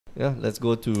Yeah, let's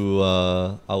go to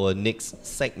our next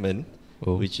segment,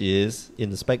 which is in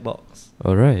the spec box.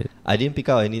 All right. I didn't pick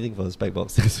out anything for the spec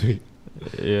box this week.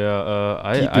 Yeah.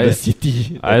 Key to the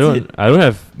city. I don't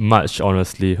have much,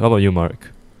 honestly. How about you,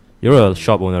 Mark? You're a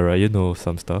shop owner, right? You know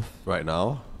some stuff. Right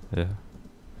now? Yeah.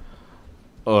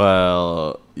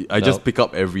 Well, I just pick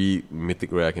up every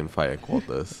mythic rare I can find at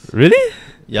quarters. Really?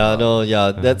 Yeah, no,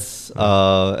 yeah, that's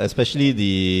especially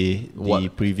the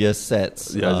previous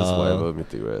sets. Yeah, just whatever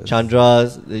mythic rares.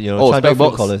 Chandra's, Chandra spec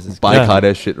box, colors. buy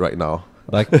Kardesh shit right now.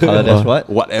 Buy Kardesh what?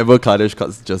 Whatever Kardesh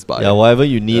cards, just buy. Yeah, whatever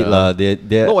you need lah. They're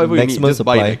not whatever you need, maximum just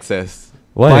supply. buy in excess.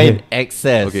 Why? Buy in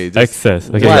excess. Okay, just Excess.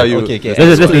 Okay. What? You, Okay, okay.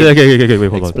 Okay, wait,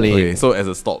 hold on. Explain. Okay, so as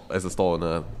a store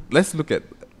owner, let's look at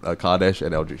Kardesh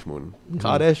and Eldritch Moon.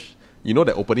 Kardesh, you know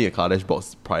that opening a Kardesh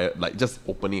box prior, like just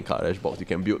opening a Kardesh box, you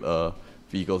can build a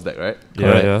vehicles deck, right?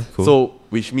 Yeah, cool. So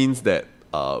which means that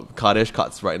Kardesh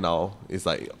cards right now is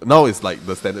like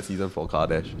the standard season for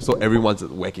Kardesh. So everyone's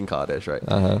whacking Kardesh, right?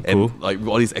 And Cool. like with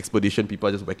all these expedition, people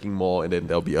are just whacking more, and then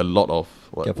there'll be a lot of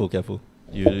Careful.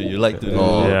 You like to do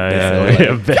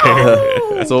Yeah.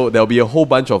 So there'll be a whole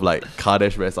bunch of like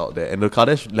Kardesh rares out there, and the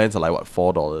Kardesh lands are like what,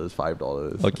 $4,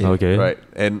 $5. Okay. Right.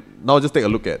 And now just take a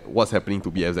look at what's happening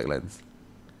to BFZ lands.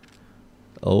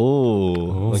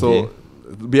 Oh. Okay. So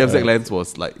BFZ lands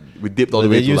was like we dipped all the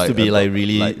way they to used like to be like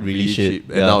really shit. cheap,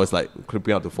 and now it's like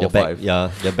creeping up to 4 they're 5. back.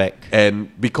 Yeah, they're back.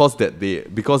 And because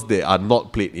they are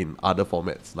not played in other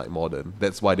formats like modern,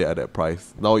 that's why they are at that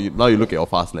price. Now you look at your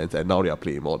fast lands, and now they are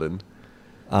played in modern.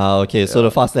 Okay, so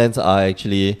the fast lands are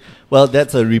actually, well,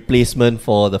 that's a replacement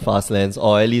for the fast lands,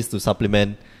 or at least to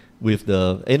supplement with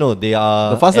the, they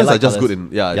are... The fast lands are allied just colours. good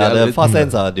in... Yeah, the fast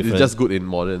lands are different. It's just good in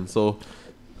modern. So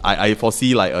I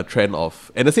foresee like a trend of...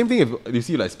 And the same thing if you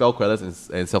see like Spell Quellers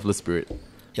and Selfless Spirit.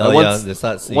 They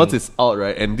start seeing... Once it's out,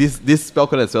 right, and this Spell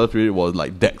Queller and Selfless Spirit was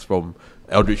like decks from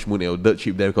Eldritch Moon, and dirt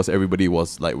cheap there because everybody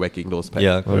was like whacking those packs.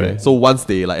 Yeah, correct. So once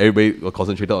they, like everybody were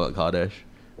concentrated on Kardesh,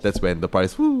 that's when the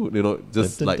price,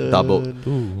 just like doubled.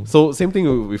 Ooh. So same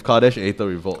thing with Kardesh and Aether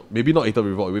Revolt. Maybe not Aether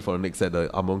Revolt, wait for the next set,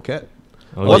 the Amon Cat.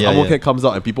 Once Amon Cat comes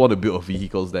out and people want to build a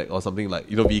vehicles deck or something like,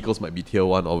 vehicles might be tier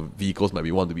 1 or vehicles might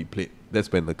be want to be played,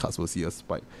 that's when the cards will see a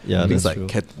spike. Yeah, things that's like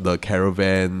true. the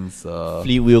caravans,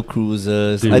 Fleet Wheel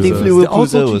Cruisers. I think Cruisers. Fleet Wheel They're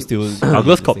also Cruiser was cheap. still...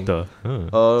 Argus interesting.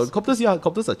 Copter.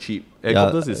 Copters are cheap. And Yeah.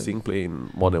 Copters is seeing play in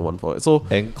more than one for it. So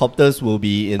And Copters will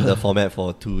be in the format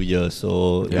for 2 years.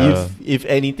 So Yeah. if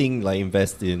anything, like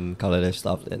invest in Kaladesh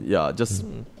stuff then. yeah, just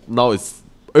now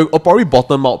it'll probably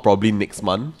bottom out probably next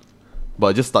month.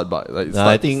 But just start buying. Like,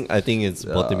 I think it's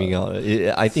bottoming out.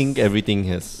 I think everything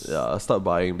has... start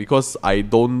buying because I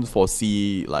don't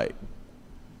foresee like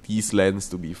these lands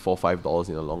to be $4-5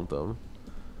 in the long term.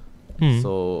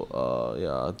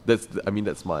 So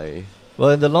that's my...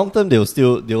 Well, in the long term, they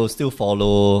will still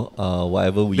follow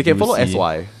whatever we. They can do follow see.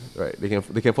 SY, right?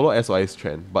 They can follow SY's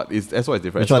trend, but SY is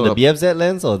different. Which one, the BFZ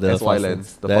lens or the SY fast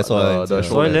lens? The SY lens. the yeah. show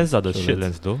Soy lens. lens are the Show shit lens.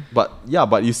 lens though.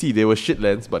 But you see, they were shit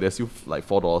lens, but they're still like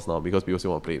 $4 now because people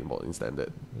still want to play in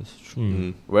standard.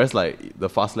 Whereas like the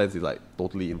fast lens is like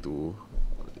totally into,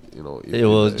 It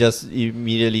will just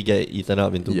immediately get eaten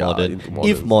up into modern. into modern.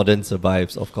 If modern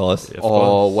survives, of course. Yeah.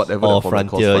 or whatever. Or the format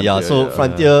calls Frontier, yeah. So yeah.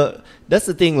 Frontier, that's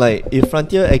the thing. Like, if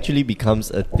Frontier actually becomes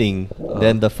a thing,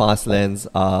 then the fast lands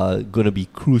are gonna be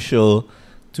crucial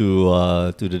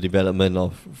to the development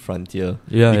of Frontier.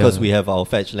 Yeah, because yeah. we have our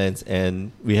fetch lands,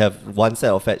 and we have one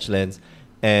set of fetch lands,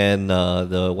 and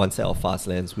the one set of fast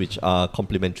lands, which are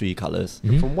complementary colors.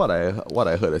 From what I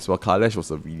heard as well, Kaladesh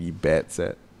was a really bad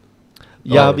set.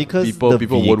 Yeah, because people the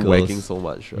weren't vehicles. wacking so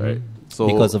much, right? So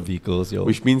Because of vehicles, yo.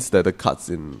 which means that the cuts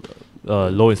in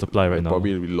Low in supply right now.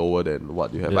 probably be lower than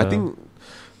what you have. Yeah. I think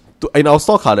in our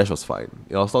store, Kaladesh was fine.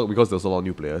 In our store, because there's a lot of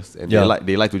new players, and Yeah.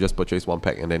 they like to just purchase one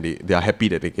pack, and then they are happy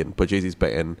that they can purchase this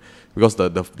pack, and because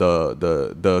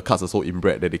the cards are so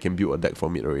inbred that they can build a deck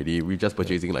from it already. We're just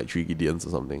purchasing like 3 Gideons or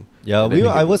something. Yeah, And then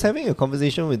I was having a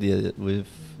conversation with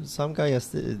some guy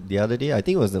the other day. I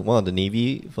think it was one of the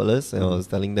Navy fellas, and I was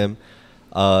telling them,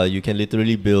 you can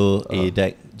literally build a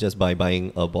deck just by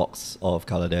buying a box of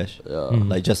Kaladesh.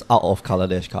 Like just out of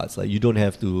Kaladesh cards. Like you don't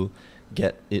have to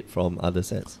get it from other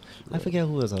sets. I forget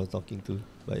who else I was talking to,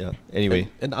 but yeah. Anyway,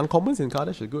 and uncommons in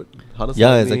Kaladesh are good. Harness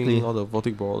Yeah, Lightning, exactly. all the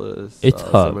Vortic Brawlers, Aether.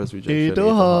 Summer's Rejection, Aether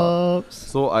Aether Hub. Hubs.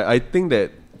 So I think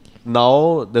that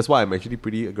now that's why I'm actually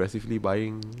pretty aggressively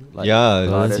buying. Like, Yeah,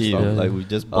 Kaladesh see, stuff. like we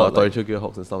just bought. Like, Torrential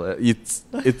Gearhawks and stuff like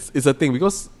that. It's a thing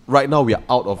because right now we are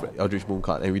out of Eldritch Moon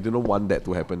card and we do not want that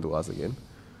to happen to us again.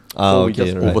 So we okay,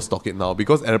 just right. overstock it now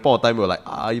because at a point of time we were like,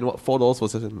 you know what, $4 for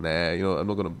session, nah, you know, I'm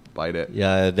not gonna buy that.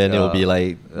 Yeah, then it will be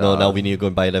like, no, Yeah. now we need to go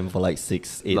and buy them for like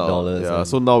 $6-8. Yeah, and-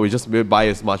 so now we just buy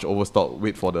as much overstock,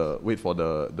 wait for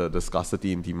the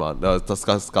scarcity in demand, the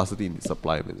scarcity in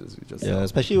supply, and we just yeah, sell.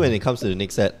 especially when it comes to the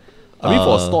next set. I mean,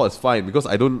 for a store, it's fine because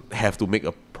I don't have to make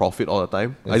a profit all the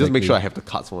time. I just make Exactly. sure I have the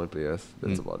cards for my players.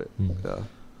 That's about it. Yeah.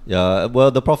 Yeah,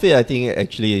 well, the profit I think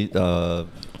actually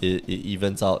it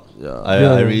evens out. Yeah.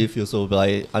 Yeah. I really feel so.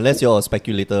 But unless you're a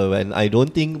speculator, and I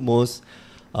don't think most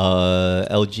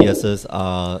LGSs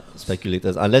are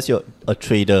speculators, unless you're a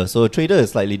trader. So a trader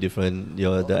is slightly different.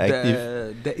 You're the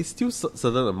active. There is still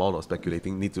certain amount of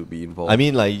speculating need to be involved. I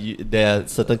mean, like there are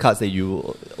certain cards that you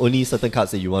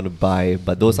want to buy,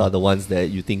 but those are the ones that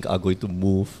you think are going to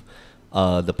move.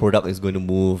 The product is going to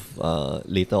move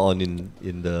later on in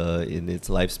its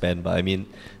lifespan. But I mean,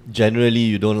 generally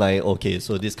you don't like, okay,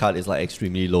 so this card is like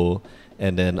extremely low,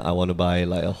 and then I want to buy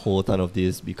like a whole ton of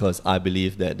this because I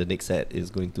believe that the next set is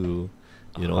going to,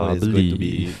 going to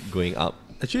be going up.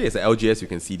 Actually, as an LGS, you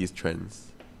can see these trends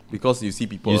because you see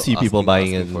people buying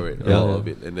asking and for it, a yeah. lot of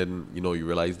it, and then you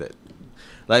realize that,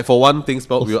 like for one thing,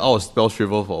 we were out of spell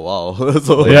shrivel for a while,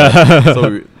 so Yeah. so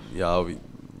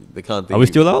they can't think. Are we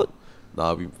still out?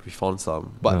 Nah, we found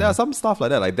some, but there are some stuff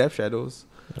like that, like Death Shadows.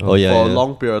 Oh yeah, For yeah. a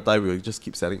long period of time, we would just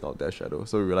keep selling out Death Shadow.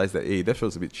 So we realized that Death Shadow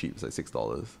is a bit cheap. It's like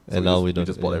 $6. And now we don't-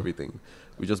 just bought yeah. everything.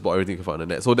 We just bought everything from the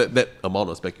net. So that amount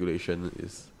of speculation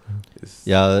is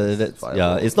Yeah, that's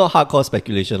viable. it's not hardcore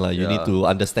speculation. Like you Yeah. need to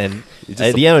understand. It's just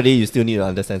At the end of the day, you still need to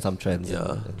understand some trends.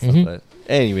 Yeah. And stuff like that.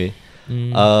 Anyway,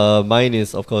 mine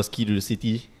is of course Key to the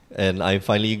City, and I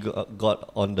finally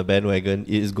got on the bandwagon.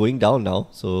 It is going down now,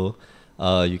 so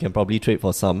you can probably trade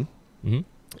for some. Mm-hmm.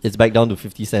 It's back down to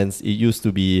 50 cents. It used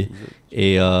to be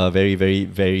a very, very,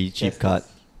 very cheap card.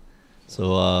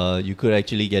 So you could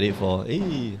actually get it for,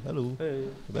 hey, hello, hey,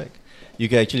 you're back. You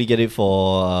could actually get it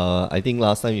for, I think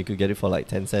last time you could get it for like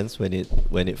 10 cents when it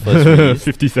first released.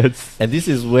 50 cents. And this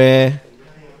is where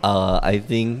I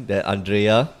think that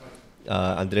Andrea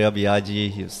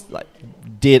Biaggi, he was like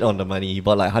dead on the money. He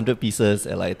bought like 100 pieces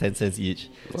at like 10 cents each.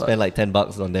 Spent like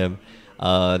 $10 on them.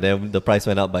 Then the price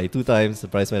went up by 2 times. The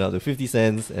price went up to 50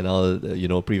 cents, and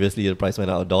now, previously the price went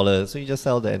up $1. So you just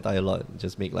sell the entire lot, and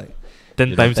just make like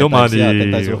 10 times your money.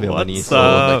 10 times of your money. What's So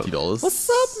up? $90. what's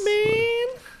up, man?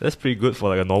 That's pretty good for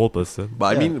like a normal person. But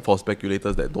I Yeah. mean, for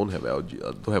speculators that don't have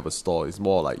don't have a store, it's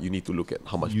more like you need to look at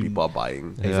how much people are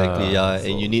buying. Exactly, yeah. So-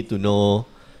 And you need to know.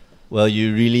 Well,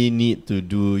 you really need to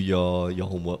do your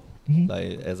homework,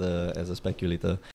 like as a speculator.